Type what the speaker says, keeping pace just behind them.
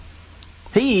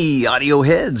Hey, audio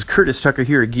heads, Curtis Tucker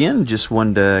here again. Just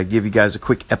wanted to give you guys a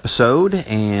quick episode,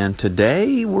 and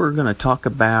today we're going to talk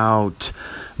about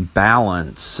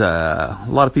balance. A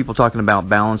lot of people talking about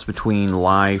balance between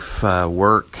life,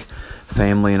 work,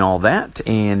 family, and all that,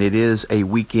 and it is a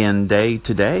weekend day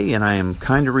today, and I am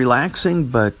kind of relaxing,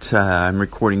 but I'm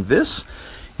recording this,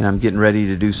 and I'm getting ready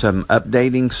to do some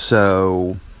updating.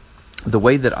 So the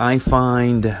way that I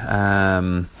find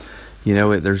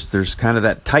there's kind of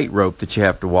that tightrope that you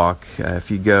have to walk. If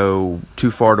you go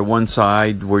too far to one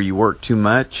side where you work too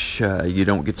much, you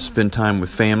don't get to spend time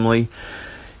with family,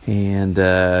 and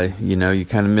you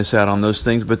kind of miss out on those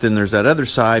things. But then there's that other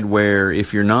side where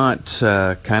if you're not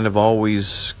kind of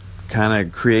always kind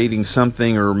of creating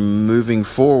something or moving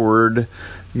forward,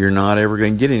 you're not ever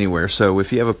going to get anywhere. So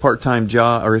if you have a part-time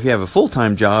job, or if you have a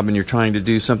full-time job and you're trying to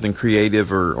do something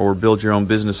creative or build your own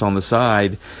business on the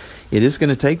side, it is going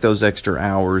to take those extra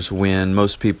hours when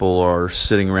most people are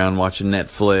sitting around watching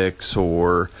Netflix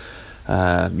or,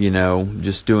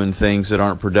 just doing things that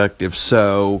aren't productive.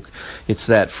 So it's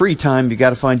that free time. You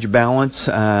got to find your balance.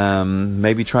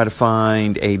 Maybe try to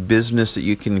find a business that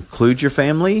you can include your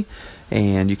family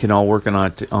and you can all work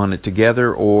on it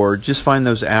together, or just find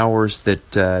those hours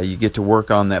that you get to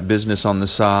work on that business on the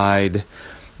side,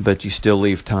 but you still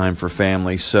leave time for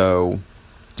family. So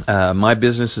my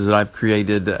businesses that I've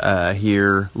created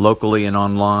here locally and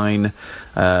online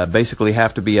basically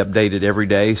have to be updated every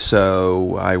day.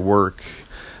 So I work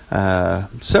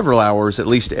several hours at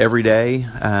least every day,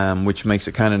 which makes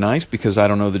it kind of nice because I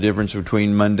don't know the difference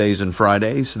between Mondays and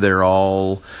Fridays. They're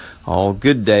all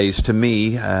good days to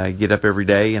me. I get up every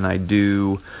day and I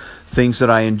do things that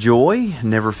I enjoy.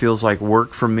 Never feels like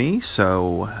work for me.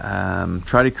 So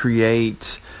try to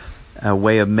create a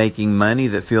way of making money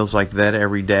that feels like that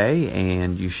every day,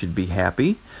 and you should be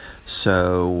happy.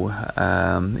 So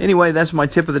anyway, that's my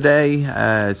tip of the day.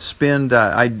 I spent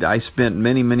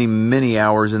many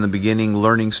hours in the beginning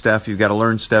learning stuff. You've got to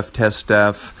learn stuff, test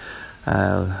stuff,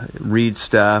 read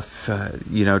stuff.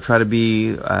 Try to be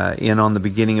in on the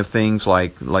beginning of things,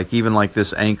 like even like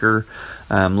this Anchor.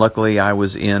 Luckily, I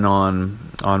was in on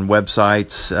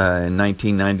websites in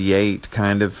 1998,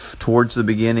 kind of towards the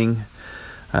beginning.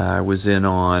 I was in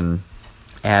on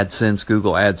AdSense,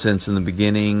 Google AdSense in the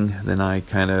beginning. Then I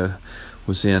kind of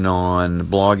was in on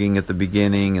blogging at the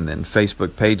beginning, and then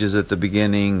Facebook pages at the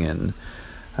beginning, and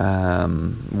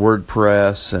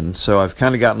WordPress. And so I've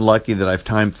kind of gotten lucky that I've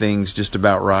timed things just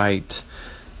about right.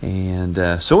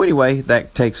 And so anyway,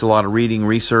 that takes a lot of reading,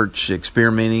 research,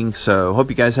 experimenting. So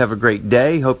hope you guys have a great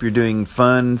day. Hope you're doing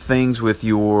fun things with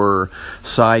your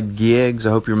side gigs. I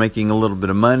hope you're making a little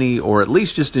bit of money, or at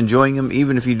least just enjoying them.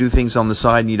 Even if you do things on the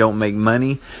side and you don't make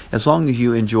money, as long as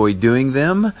you enjoy doing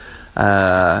them.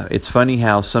 It's funny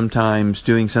how sometimes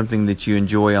doing something that you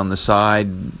enjoy on the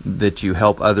side, that you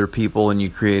help other people and you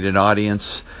create an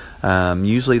audience,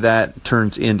 usually that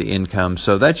turns into income.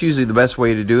 So that's usually the best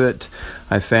way to do it.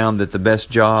 I found that the best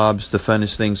jobs, the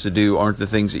funnest things to do, aren't the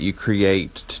things that you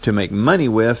create to make money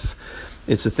with.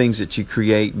 It's the things that you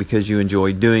create because you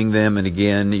enjoy doing them. And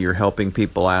again, you're helping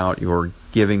people out. You're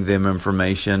giving them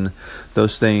information.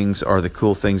 Those things are the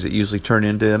cool things that usually turn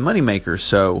into money makers.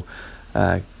 So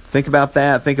think about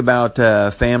that. Think about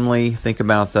family. Think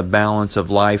about the balance of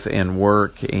life and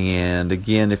work. And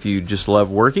again, if you just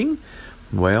love working,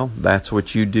 well, that's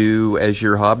what you do as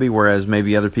your hobby, whereas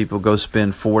maybe other people go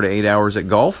spend 4 to 8 hours at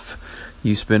golf.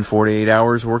 You spend 4 to 8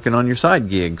 hours working on your side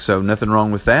gig. So nothing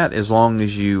wrong with that, as long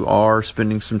as you are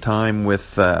spending some time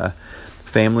with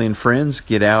family and friends.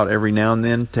 Get out every now and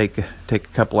then, take a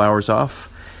couple hours off,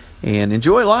 and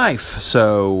enjoy life.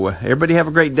 So everybody have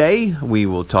a great day. We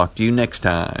will talk to you next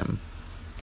time.